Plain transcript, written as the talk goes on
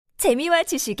재미와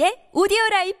지식의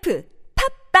오디오라이프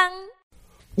팝빵.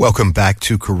 Welcome back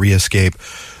to Koreascape.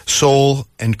 Seoul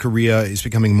and Korea is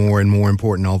becoming more and more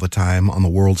important all the time on the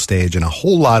world stage, and a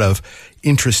whole lot of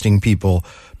interesting people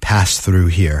pass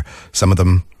through here. Some of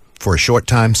them for a short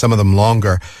time, some of them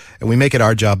longer. And we make it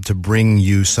our job to bring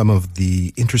you some of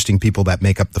the interesting people that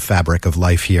make up the fabric of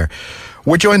life here.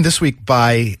 We're joined this week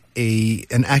by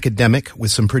an academic with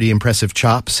some pretty impressive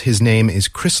chops. His name is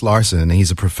Chris Larsen, and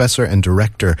he's a professor and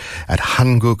director at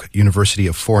Hankuk University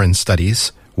of Foreign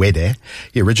Studies, Wede.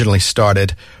 He originally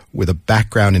started with a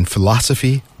background in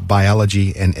philosophy,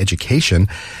 biology, and education.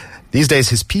 These days,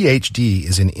 his PhD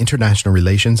is in international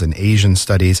relations and Asian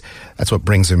studies. That's what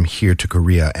brings him here to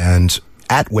Korea. And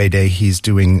at Wede, he's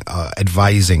doing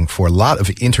advising for a lot of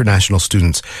international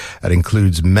students. That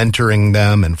includes mentoring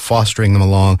them and fostering them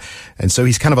along. And so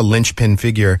he's kind of a linchpin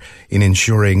figure in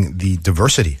ensuring the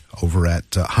diversity over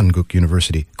at Hankuk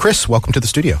University. Chris, welcome to the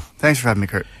studio. Thanks for having me,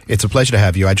 Kurt. It's a pleasure to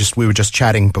have you. We were just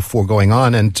chatting before going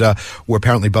on, and we're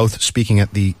apparently both speaking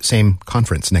at the same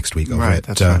conference next week over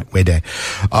at Wede.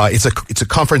 It's a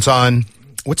conference on,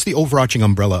 what's the overarching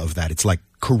umbrella of that? It's like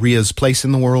Korea's place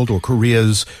in the world, or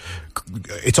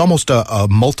it's almost a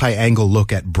multi-angle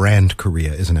look at brand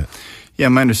Korea, isn't it? Yeah,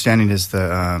 my understanding is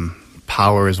that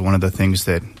power is one of the things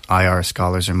that IR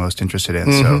scholars are most interested in.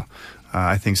 Mm-hmm. So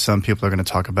I think some people are going to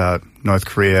talk about North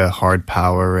Korea, hard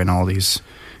power, and all these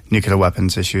nuclear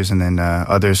weapons issues. And then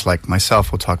others like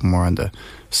myself will talk more on the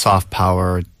soft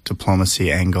power,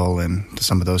 diplomacy angle and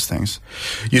some of those things.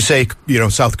 You say,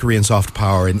 South Korean soft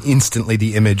power, and instantly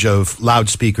the image of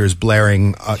loudspeakers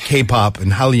blaring K-pop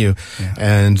and Hallyu,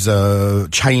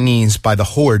 and Chinese by the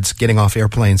hordes getting off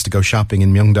airplanes to go shopping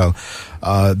in Myeongdong.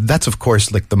 That's, of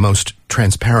course, like the most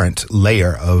transparent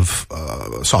layer of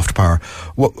soft power.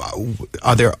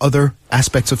 Are there other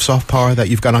aspects of soft power that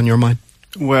you've got on your mind?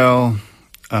 Well,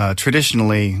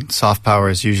 traditionally, soft power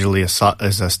is usually a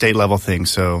state-level thing.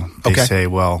 So they say,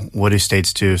 well, what do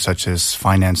states do, such as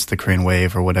finance the Korean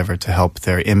wave or whatever, to help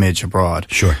their image abroad?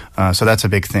 Sure. So that's a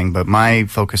big thing. But my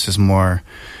focus is more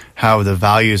how the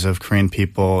values of Korean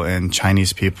people and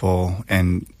Chinese people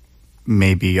and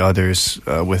maybe others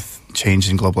with change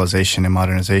in globalization and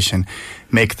modernization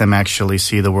make them actually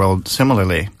see the world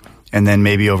similarly. And then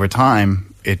maybe over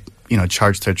time, it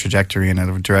charts their trajectory in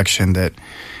a direction that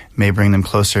may bring them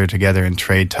closer together in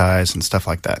trade ties and stuff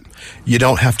like that. You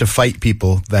don't have to fight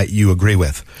people that you agree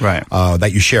with, right?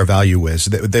 That you share value with.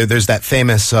 There's that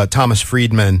famous Thomas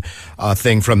Friedman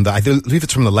thing from I believe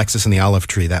it's from the Lexus and the Olive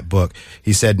Tree, that book.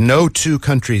 He said, no two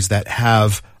countries that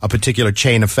have a particular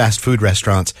chain of fast food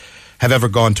restaurants have ever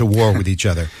gone to war with each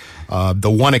other. The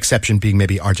one exception being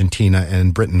maybe Argentina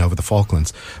and Britain over the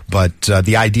Falklands. But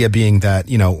the idea being that,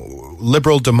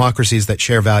 liberal democracies that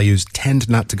share values tend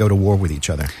not to go to war with each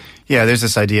other. Yeah, there's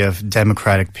this idea of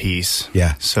democratic peace.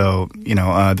 Yeah. So,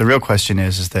 the real question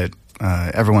is that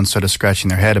everyone's sort of scratching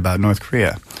their head about North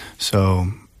Korea.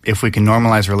 So if we can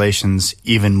normalize relations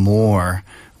even more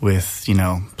with,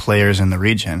 players in the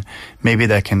region, maybe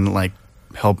that can,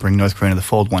 help bring North Korea into the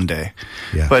fold one day.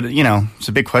 Yeah. But, it's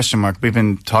a big question mark. We've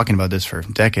been talking about this for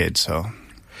decades, so.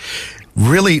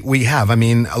 Really, we have. I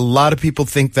mean, a lot of people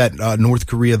think that North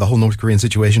Korea, the whole North Korean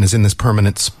situation is in this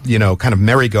permanent, kind of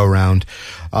merry-go-round.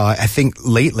 I think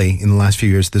lately, in the last few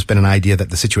years, there's been an idea that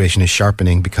the situation is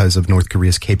sharpening because of North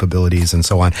Korea's capabilities and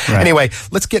so on. Right. Anyway,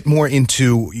 let's get more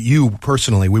into you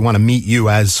personally. We want to meet you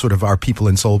as sort of our people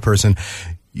in Seoul person.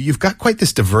 You've got quite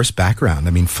this diverse background.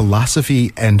 I mean,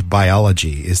 philosophy and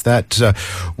biology. Is that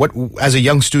what, as a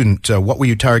young student, what were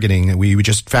you targeting? Were you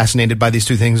just fascinated by these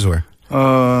two things, or?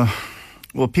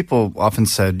 Well, people often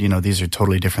said, these are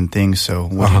totally different things. So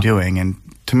what are you doing? And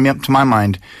to my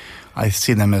mind, I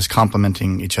see them as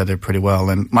complementing each other pretty well.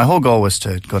 And my whole goal was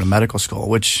to go to medical school,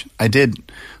 which I did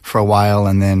for a while,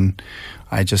 and then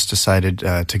I just decided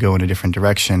to go in a different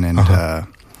direction. And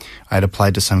I had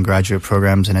applied to some graduate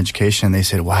programs in education, and they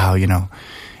said, wow,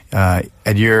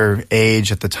 at your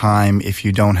age at the time, if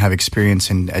you don't have experience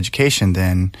in education,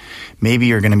 then maybe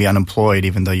you're going to be unemployed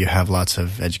even though you have lots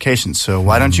of education. So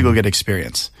why don't you go get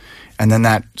experience? And then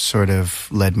that sort of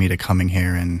led me to coming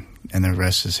here, and the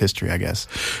rest is history, I guess.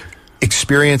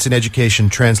 Experience in education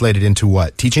translated into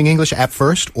what? Teaching English at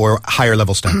first, or higher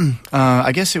level stuff?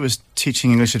 I guess it was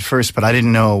teaching English at first, but I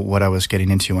didn't know what I was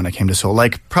getting into when I came to Seoul,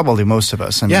 like probably most of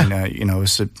us. I mean, it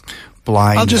was a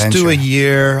blind I'll just venture. do a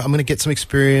year. I'm going to get some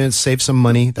experience, save some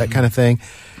money, that kind of thing.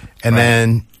 And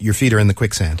then your feet are in the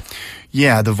quicksand.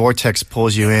 Yeah, the vortex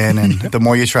pulls you in, and the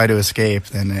more you try to escape,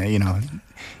 then,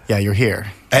 you're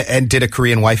here. And did a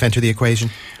Korean wife enter the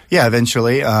equation? Yeah,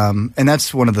 eventually. And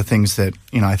that's one of the things that,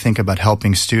 I think about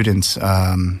helping students.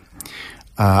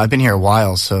 I've been here a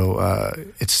while, so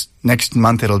it's next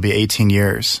month it'll be 18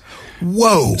 years.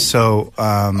 Whoa! So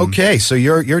okay, so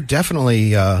you're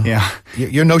definitely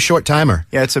you're no short timer.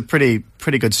 Yeah, it's a pretty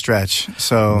good stretch.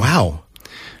 So wow,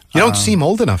 you don't seem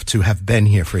old enough to have been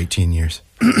here for 18 years.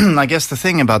 I guess the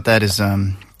thing about that is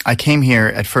I came here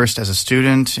at first as a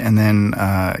student, and then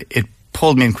it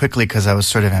pulled me in quickly because I was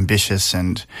sort of ambitious,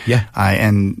 and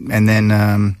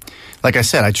then like I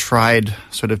said, I tried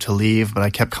sort of to leave, but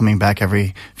I kept coming back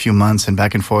every few months and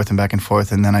back and forth, and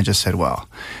then I just said, well,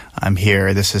 I'm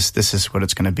here. This is what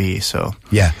it's going to be. So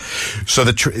yeah. So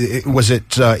was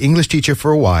it English teacher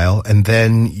for a while, and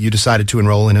then you decided to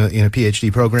enroll in a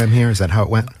PhD program here? Is that how it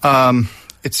went?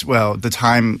 The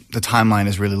timeline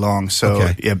is really long.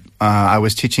 So I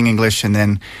was teaching English, and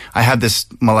then I had this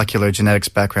molecular genetics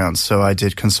background. So I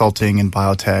did consulting in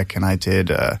biotech, and I did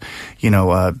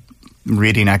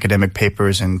reading academic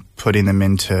papers and putting them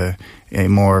into a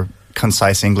more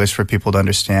concise English for people to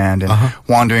understand, and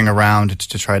wandering around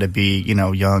to try to be,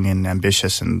 young and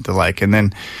ambitious and the like. And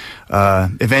then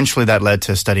eventually that led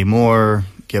to study more,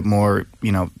 get more,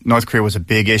 North Korea was a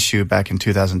big issue back in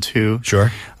 2002.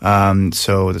 Sure.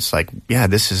 So it's like, yeah,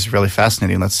 this is really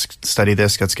fascinating. Let's study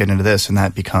this. Let's get into this. And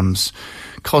that becomes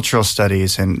cultural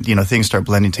studies, and, things start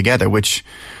blending together, which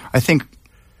I think,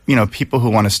 people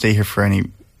who want to stay here for any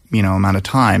amount of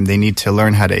time, they need to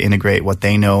learn how to integrate what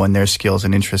they know and their skills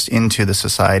and interests into the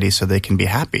society so they can be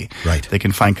happy. Right. They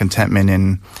can find contentment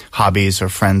in hobbies or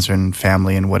friends and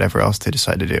family and whatever else they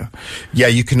decide to do. Yeah,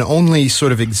 you can only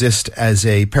sort of exist as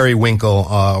a periwinkle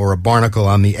or a barnacle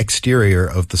on the exterior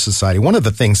of the society. One of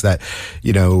the things that,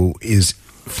 is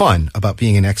fun about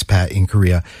being an expat in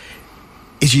Korea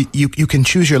is you can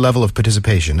choose your level of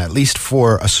participation, at least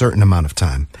for a certain amount of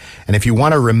time. And if you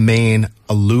want to remain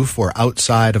aloof or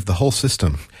outside of the whole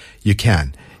system, you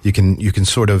can. You can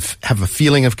sort of have a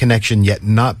feeling of connection, yet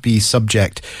not be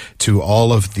subject to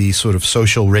all of the sort of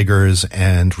social rigors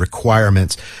and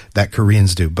requirements that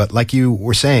Koreans do. But like you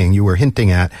were saying, you were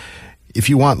hinting at, if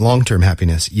you want long-term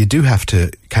happiness, you do have to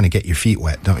kind of get your feet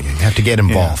wet, don't you? You have to get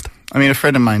involved. Yeah. I mean, a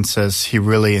friend of mine says he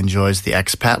really enjoys the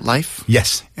expat life.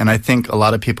 Yes. And I think a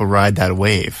lot of people ride that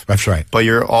wave. That's right. But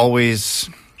you're always,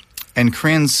 and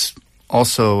Koreans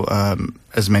also,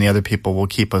 as many other people, will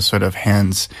keep a sort of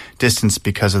hands distance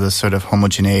because of the sort of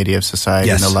homogeneity of society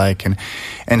and the like.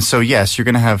 And so, yes, you're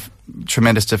going to have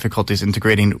tremendous difficulties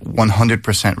integrating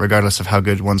 100% regardless of how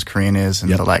good one's Korean is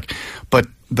and the like. But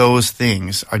those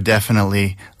things are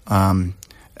definitely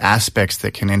aspects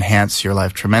that can enhance your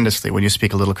life tremendously. When you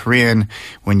speak a little Korean,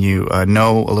 when you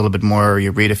know a little bit more, you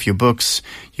read a few books,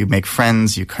 you make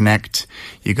friends, you connect,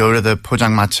 you go to the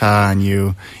pojangmatcha and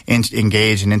you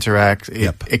engage and interact.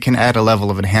 It can add a level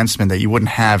of enhancement that you wouldn't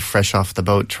have fresh off the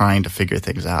boat trying to figure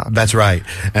things out. That's right.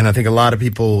 And I think a lot of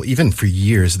people, even for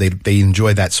years, they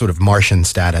enjoy that sort of Martian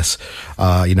status.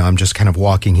 I'm just kind of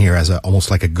walking here as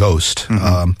almost like a ghost.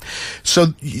 Mm-hmm.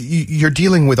 So you're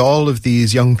dealing with all of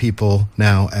these young people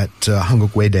now at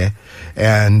Hankuk Wede,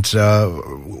 and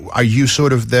are you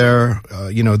sort of their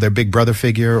big brother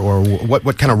figure, or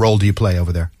what kind of role do you play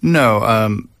over there?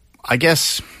 No, I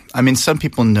guess, some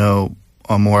people know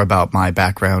more about my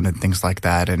background and things like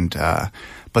that, and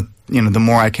but the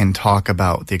more I can talk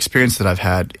about the experience that I've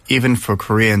had, even for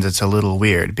Koreans, it's a little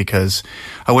weird because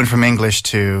I went from English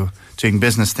to doing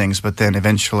business things, but then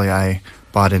eventually I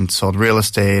bought and sold real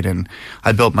estate, and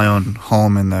I built my own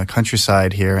home in the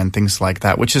countryside here and things like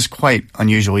that, which is quite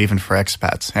unusual even for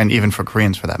expats and even for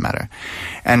Koreans for that matter.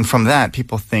 And from that,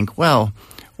 people think, well,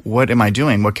 what am I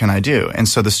doing? What can I do? And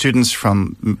so the students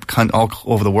from all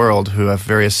over the world who have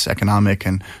various economic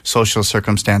and social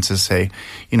circumstances say,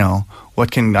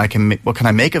 what can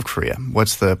I make of Korea?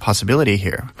 What's the possibility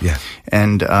here? Yeah.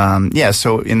 And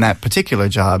so in that particular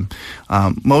job,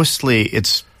 mostly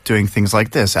it's doing things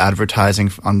like this,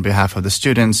 advertising on behalf of the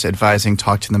students, advising,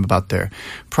 talk to them about their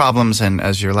problems. And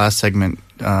as your last segment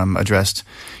addressed,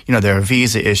 there are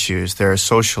visa issues, there are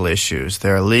social issues,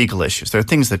 there are legal issues, there are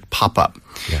things that pop up.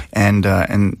 Yeah. And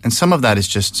some of that is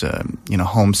just,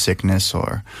 homesickness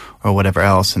or whatever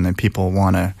else. And then people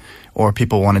want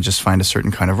to just find a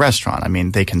certain kind of restaurant.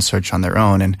 They can search on their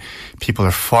own, and people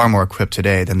are far more equipped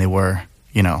today than they were,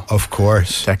 of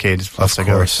course, decades plus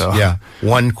ago. So yeah,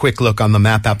 one quick look on the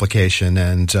map application,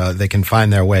 and they can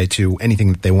find their way to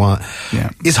anything that they want. Yeah.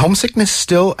 Is homesickness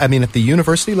still? At the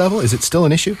university level, is it still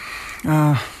an issue?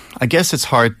 I guess it's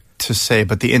hard to say,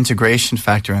 but the integration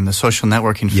factor and the social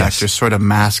networking factor sort of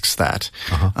masks that.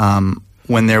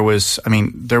 When there was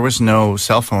no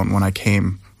cell phone when I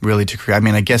came really to Korea.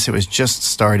 I guess it was just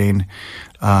starting.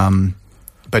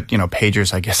 but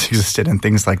pagers, I guess, existed and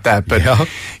things like that. But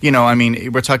I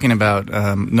mean, we're talking about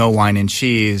no wine and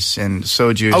cheese and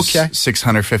soju's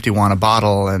 650 won a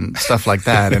bottle and stuff like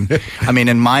that. And I mean,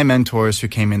 and my mentors who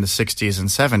came in the 60s and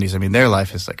 70s, I mean, their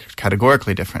life is like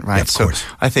categorically different, right? Yeah, of course.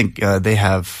 I think they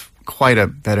have quite a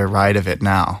better ride of it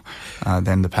now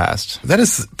than the past. That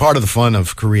is part of the fun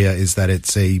of Korea, is that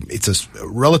it's a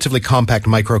relatively compact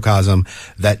microcosm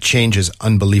that changes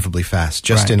unbelievably fast.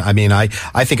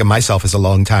 I think of myself as a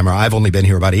long timer. I've only been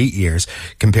here about 8 years.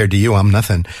 Compared to you, I'm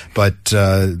nothing. But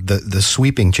the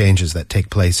sweeping changes that take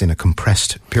place in a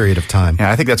compressed period of time.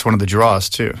 Yeah, I think that's one of the draws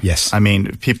too. Yes. I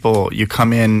mean, you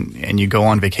come in and you go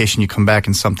on vacation, you come back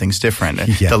and something's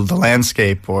different. Yeah. The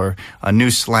landscape, or a new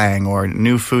slang, or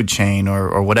new food chain,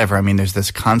 or whatever. I mean, there's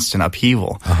this constant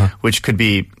upheaval, which could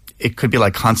be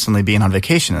like constantly being on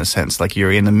vacation in a sense. Like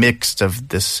you're in the midst of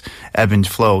this ebb and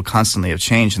flow constantly of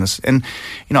change. And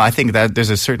I think that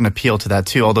there's a certain appeal to that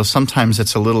too, although sometimes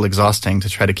it's a little exhausting to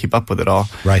try to keep up with it all.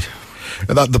 Right.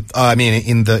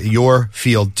 In your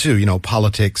field too,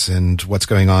 politics and what's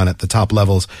going on at the top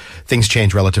levels, things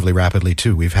change relatively rapidly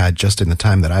too. We've had, just in the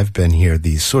time that I've been here,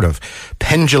 these sort of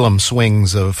pendulum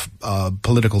swings of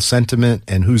political sentiment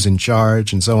and who's in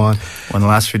charge and so on. Well, in the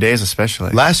last few days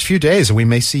especially. Last few days, and we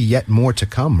may see yet more to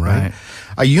come, right?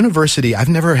 A university, I've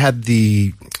never had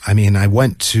I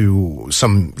went to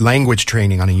some language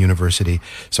training on a university,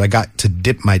 so I got to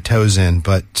dip my toes in,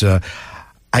 but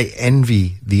I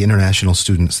envy the international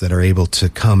students that are able to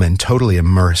come and totally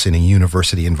immerse in a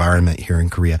university environment here in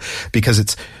Korea, because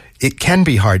it can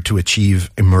be hard to achieve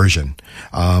immersion.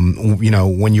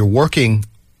 When you're working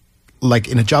like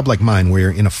in a job like mine, where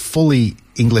you're in a fully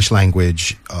English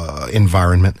language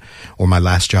environment, or my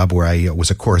last job where I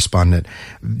was a correspondent,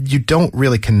 you don't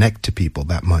really connect to people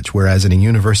that much. Whereas in a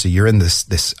university, you're in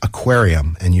this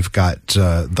aquarium, and you've got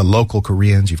the local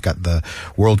Koreans, you've got the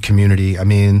world community. I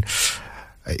mean,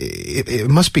 it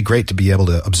must be great to be able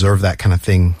to observe that kind of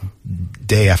thing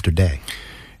day after day.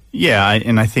 Yeah,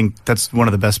 and I think that's one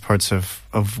of the best parts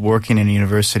of working in a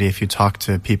university. If you talk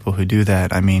to people who do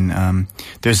that, I mean,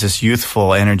 there's this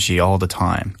youthful energy all the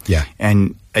time. Yeah.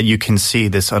 And you can see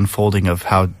this unfolding of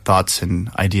how thoughts and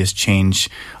ideas change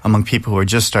among people who are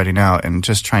just starting out and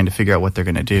just trying to figure out what they're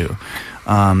going to do.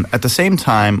 At the same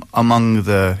time, among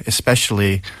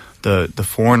especially the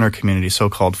foreigner community,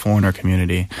 so-called foreigner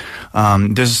community,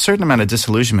 there's a certain amount of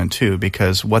disillusionment too,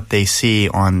 because what they see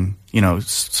on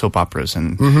soap operas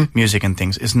and music and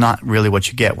things is not really what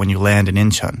you get when you land in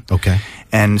Incheon. Okay.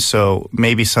 And so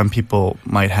maybe some people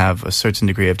might have a certain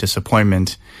degree of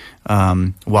disappointment,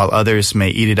 while others may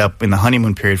eat it up in the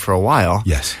honeymoon period for a while.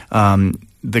 Yes.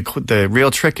 The real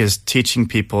trick is teaching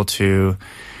people to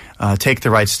take the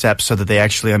right steps so that they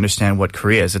actually understand what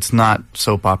Korea is. It's not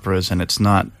soap operas, and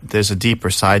there's a deeper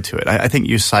side to it. I think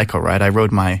you cycle, right? I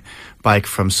rode my bike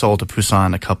from Seoul to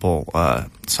Busan a couple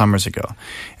summers ago.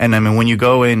 And I mean, when you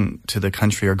go into the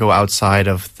country or go outside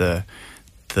of the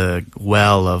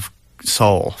well of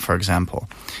Seoul, for example,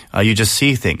 you just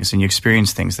see things and you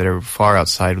experience things that are far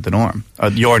outside of the norm,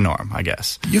 your norm, I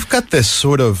guess. You've got this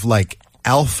sort of like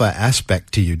alpha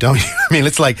aspect to you, don't you? I mean,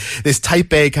 it's like this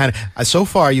type A kind of, so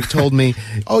far you've told me,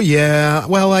 oh yeah,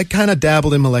 well, I kind of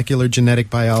dabbled in molecular genetic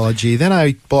biology, then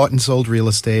I bought and sold real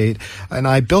estate, and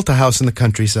I built a house in the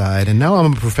countryside, and now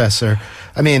I'm a professor.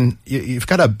 I mean, you've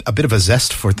got a bit of a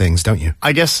zest for things, don't you?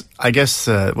 I guess.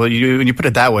 Well, when you put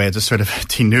it that way, it's a sort of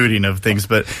denuding of things,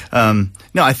 but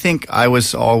no, I think I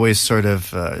was always sort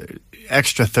of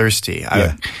extra thirsty.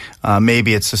 Yeah.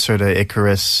 Maybe it's a sort of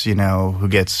Icarus, who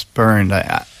gets burned.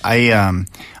 I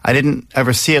didn't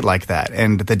ever see it like that.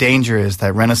 And the danger is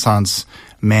that Renaissance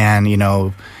man,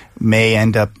 may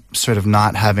end up sort of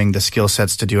not having the skill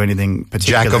sets to do anything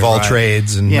particular. Jack of all right?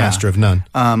 trades and master of none.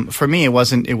 For me, it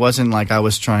wasn't like I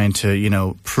was trying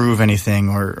to, prove anything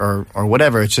or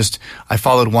whatever. It's just I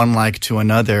followed one like to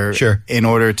another in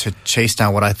order to chase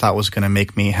down what I thought was going to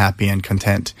make me happy and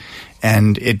content.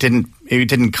 And it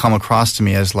didn't come across to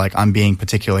me as like I'm being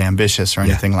particularly ambitious or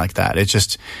anything like that. It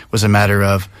just was a matter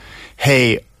of,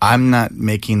 hey, I'm not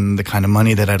making the kind of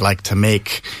money that I'd like to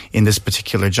make in this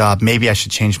particular job. Maybe I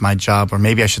should change my job, or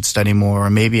maybe I should study more,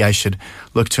 or maybe I should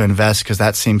look to invest, because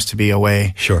that seems to be a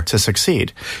way to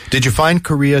succeed. Did you find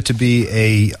Korea to be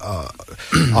a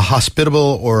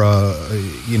hospitable or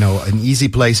an easy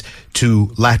place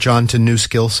to latch on to new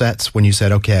skill sets when you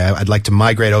said, okay, I'd like to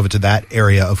migrate over to that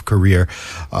area of career?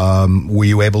 Were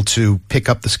you able to pick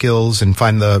up the skills and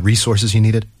find the resources you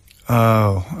needed?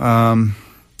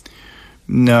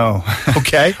 No.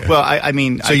 Okay. Well, I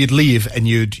mean, so you'd leave and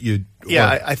you'd.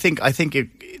 Yeah, I think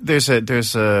there's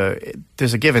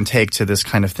a give and take to this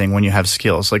kind of thing when you have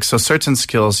skills. Like, so certain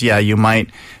skills, yeah, you might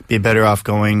be better off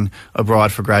going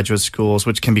abroad for graduate schools,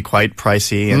 which can be quite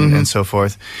pricey and so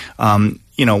forth.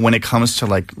 When it comes to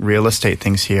like real estate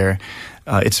things here,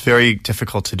 it's very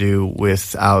difficult to do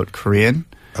without Korean.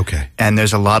 Okay. And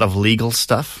there's a lot of legal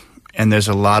stuff. And there's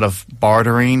a lot of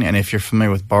bartering, and if you're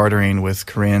familiar with bartering with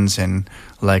Koreans in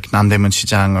like Namdaemun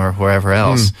Sijang or wherever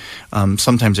else,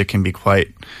 sometimes it can be quite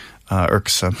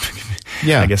irksome.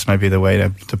 Yeah. I guess might be the way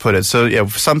to put it. So yeah,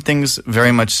 some things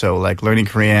very much so, like learning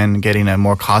Korean, getting a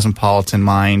more cosmopolitan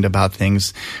mind about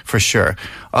things, for sure.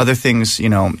 Other things,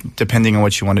 depending on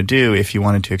what you want to do, if you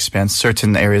wanted to expand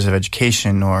certain areas of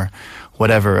education or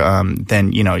whatever,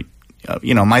 then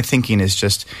my thinking is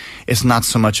just, it's not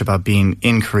so much about being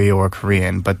in Korea or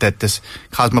Korean, but that this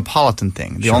cosmopolitan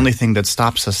thing, the only thing that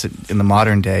stops us in the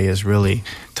modern day is really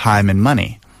time and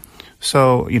money.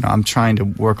 So, I'm trying to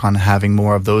work on having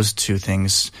more of those two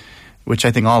things, which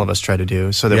I think all of us try to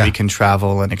do, so that we can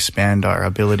travel and expand our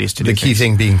abilities to do things. The key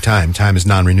thing being time. Time is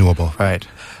non-renewable. Right.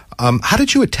 How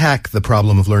did you attack the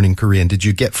problem of learning Korean? Did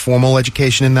you get formal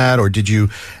education in that, or did you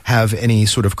have any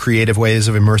sort of creative ways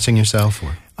of immersing yourself?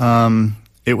 Or?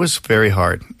 It was very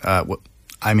hard. I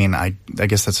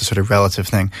guess that's a sort of relative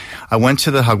thing. I went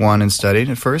to the Hagwon and studied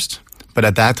at first, but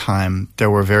at that time, there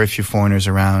were very few foreigners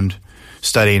around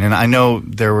studying. And I know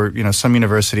there were, some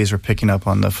universities were picking up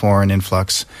on the foreign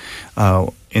influx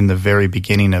in the very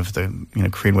beginning of the,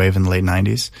 Korean wave in the late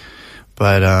 90s.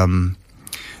 But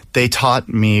they taught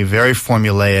me very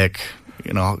formulaic,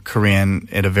 Korean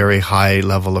at a very high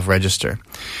level of register.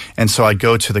 And so I'd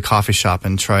go to the coffee shop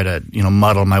and try to,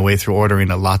 muddle my way through ordering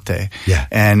a latte. Yeah.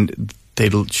 And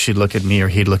she'd look at me, or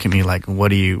he'd look at me like,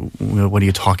 what are you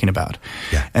talking about?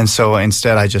 Yeah. And so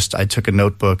instead I took a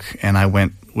notebook and I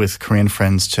went with Korean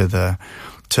friends to the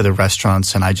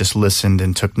restaurants, and I just listened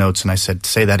and took notes, and I said,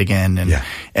 say that again,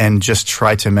 and just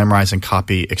try to memorize and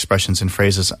copy expressions and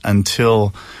phrases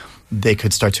until they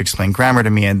could start to explain grammar to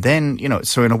me. And then,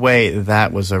 so in a way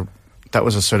that was a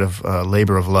sort of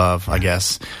labor of love, I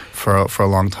guess, for a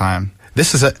long time.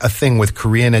 This is a thing with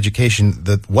Korean education,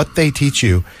 that what they teach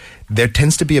you, there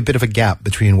tends to be a bit of a gap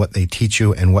between what they teach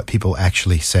you and what people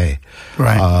actually say.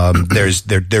 Right.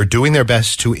 They're doing their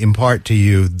best to impart to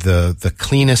you the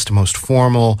cleanest, most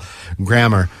formal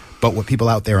grammar, but what people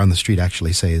out there on the street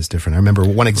actually say is different. I remember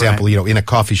one example, in a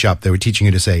coffee shop, they were teaching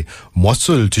you to say,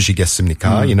 "무엇을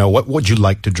드시겠습니까?" What would you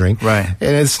like to drink? Right.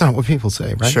 And it's not what people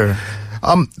say, right? Sure.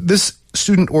 This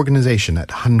student organization at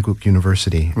Hankuk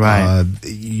University, right.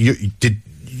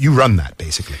 You run that,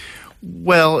 basically?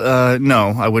 Well,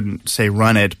 no, I wouldn't say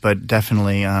run it, but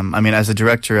definitely, as a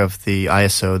director of the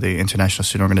ISO, the International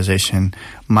Student Organization,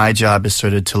 my job is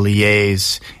sort of to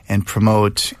liaise and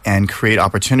promote and create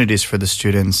opportunities for the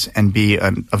students and be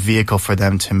a vehicle for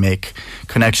them to make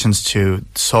connections to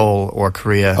Seoul or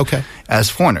Korea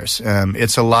as foreigners.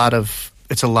 It's a lot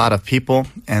of people,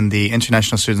 and the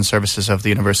International Student Services of the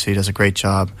university does a great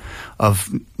job of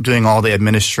doing all the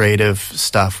administrative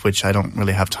stuff, which I don't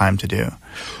really have time to do.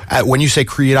 When you say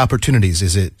create opportunities,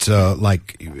 is it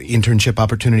like internship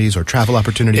opportunities or travel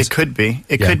opportunities? It could be.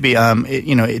 It could be.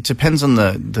 It depends on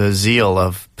the zeal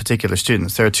of particular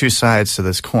students. There are two sides to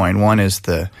this coin. One is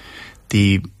the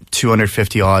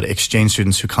 250-odd exchange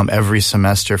students who come every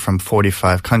semester from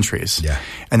 45 countries. Yeah.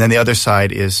 And then the other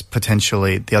side is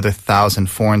potentially the other 1,000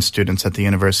 foreign students at the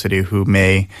university who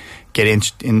may get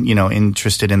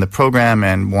interested in the program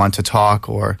and want to talk,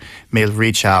 or may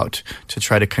reach out to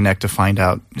try to connect to find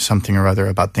out something or other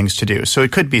about things to do. So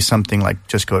it could be something like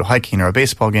just go to hiking or a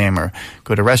baseball game or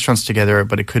go to restaurants together,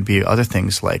 but it could be other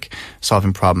things like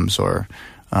solving problems or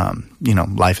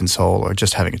life in Seoul, or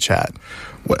just having a chat.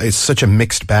 Well, it's such a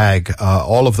mixed bag.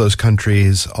 All of those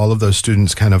countries, all of those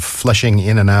students kind of fleshing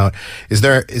in and out. Is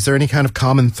there any kind of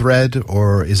common thread,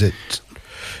 or is it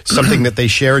something that they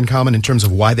share in common in terms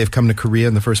of why they've come to Korea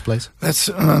in the first place? That's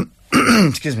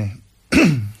excuse me.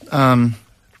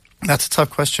 That's a tough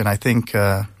question. I think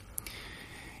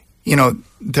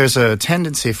there's a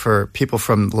tendency for people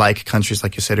from like countries,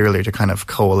 like you said earlier, to kind of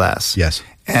coalesce. Yes.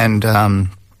 And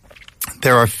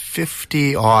there are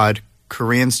 50-odd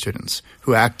Korean students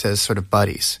who act as sort of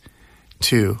buddies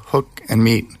to hook and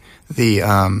meet the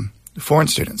foreign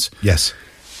students. Yes.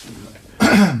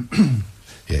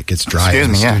 Yeah, it gets dry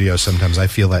in the studio sometimes. I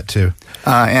feel that too.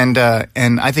 And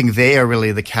I think they are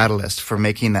really the catalyst for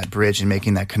making that bridge and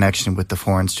making that connection with the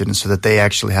foreign students so that they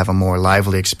actually have a more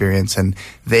lively experience, and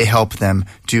they help them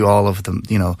do all of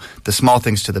the, the small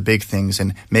things to the big things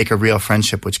and make a real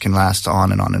friendship which can last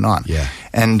on and on and on. Yeah.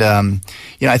 And,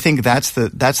 I think that's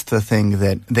the thing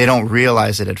that they don't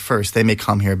realize it at first. They may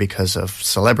come here because of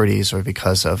celebrities or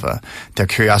because of their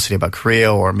curiosity about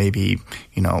Korea, or maybe,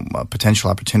 potential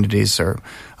opportunities, or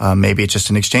maybe it's just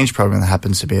an exchange program that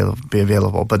happens to be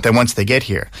available. But then once they get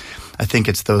here, I think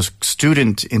it's those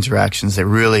student interactions that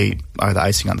really are the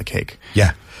icing on the cake.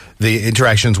 Yeah. The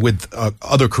interactions with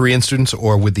other Korean students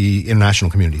or with the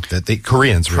international community, the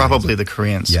Koreans. Really. Probably the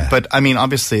Koreans. Yeah. But I mean,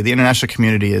 obviously, the international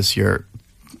community is your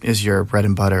bread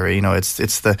and butter.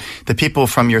 It's the people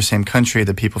from your same country,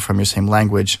 the people from your same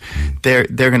language. They're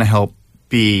going to help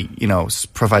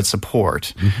provide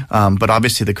support. Mm-hmm. But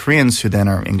obviously the Koreans who then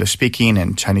are English speaking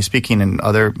and Chinese speaking and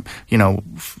other, Hankuk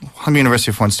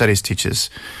University of Foreign Studies teaches,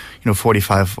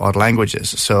 45 odd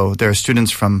languages. So there are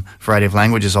students from a variety of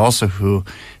languages also who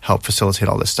help facilitate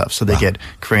all this stuff. So they get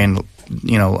Korean,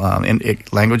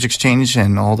 language exchange,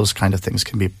 and all those kind of things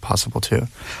can be possible too.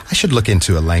 I should look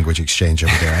into a language exchange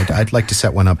over there. I'd like to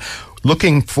set one up.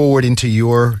 Looking forward into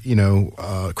your,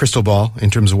 crystal ball in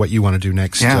terms of what you want to do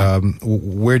next. Yeah.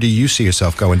 Where do you see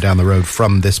yourself going down the road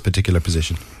from this particular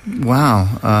position? Wow.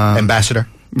 Ambassador?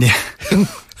 Yeah.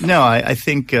 No, I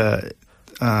think,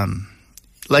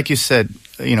 like you said,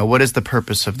 what is the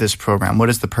purpose of this program? What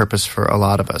is the purpose for a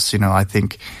lot of us? I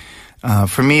think,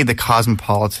 for me, the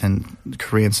cosmopolitan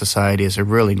Korean society is a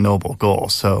really noble goal.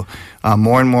 So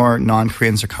more and more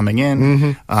non-Koreans are coming in.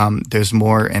 Mm-hmm. There's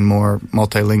more and more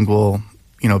multilingual,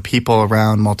 people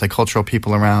around, multicultural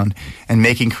people around, and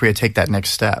making Korea take that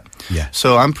next step. Yeah.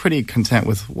 So I'm pretty content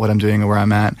with what I'm doing and where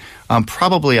I'm at.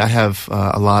 Probably I have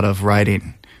a lot of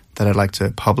writing that I'd like to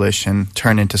publish and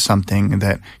turn into something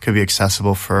that could be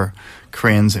accessible for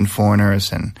Koreans and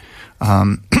foreigners. And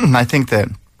I think that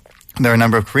there are a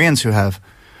number of Koreans who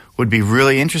would be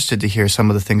really interested to hear some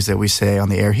of the things that we say on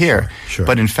the air here. Sure.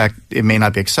 But in fact, it may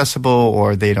not be accessible,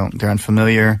 or they're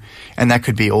unfamiliar, and that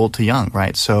could be old to young,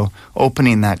 right? So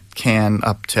opening that can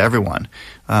up to everyone.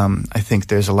 I think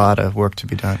there's a lot of work to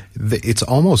be done. It's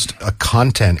almost a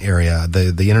content area,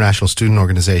 the International Student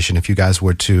Organization. If you guys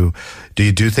were to, do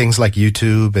you do things like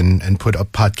YouTube and put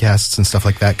up podcasts and stuff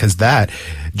like that? Because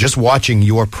just watching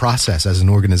your process as an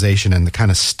organization and the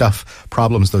kind of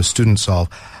problems those students solve,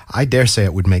 I dare say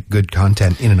it would make good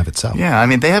content in and of itself. Yeah, I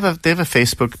mean, they have a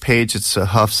Facebook page. It's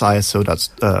Huf's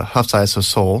ISO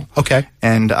Seoul. Okay.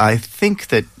 And I think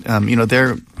that,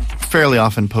 they're fairly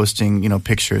often posting,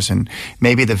 pictures, and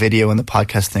maybe the video and the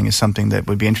podcast thing is something that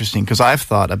would be interesting, because I've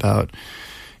thought about,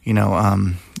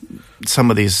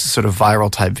 some of these sort of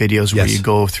viral type videos where you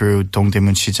go through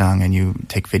Dongdaemun Sijang and you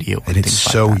take video. And it's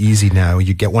so easy now.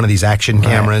 You get one of these action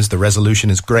cameras. The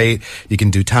resolution is great. You can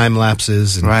do time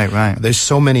lapses. Right. There's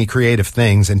so many creative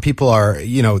things, and people are,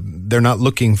 they're not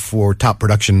looking for top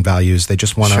production values. They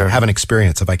just want to have an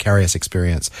experience, a vicarious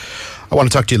experience. I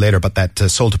want to talk to you later about that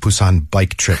Seoul to Busan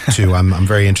bike trip too. I'm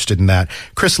very interested in that.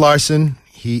 Chris Larsen.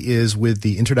 He is with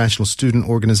the International Student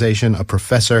Organization, a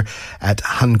professor at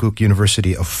Hankuk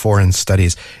University of Foreign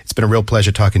Studies. It's been a real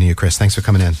pleasure talking to you, Chris. Thanks for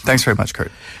coming in. Thanks very much,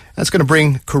 Kurt. That's going to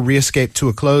bring Koreascape to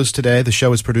a close today. The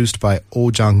show is produced by Oh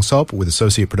Jang-sop with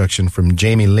associate production from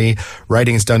Jamie Lee.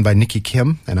 Writing is done by Nikki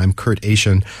Kim, and I'm Kurt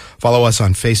Asian. Follow us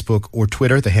on Facebook or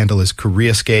Twitter. The handle is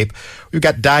Koreascape. We've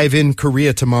got Dive in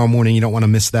Korea tomorrow morning. You don't want to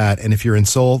miss that. And if you're in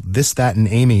Seoul, This, That, and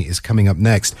Amy is coming up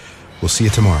next. We'll see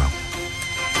you tomorrow.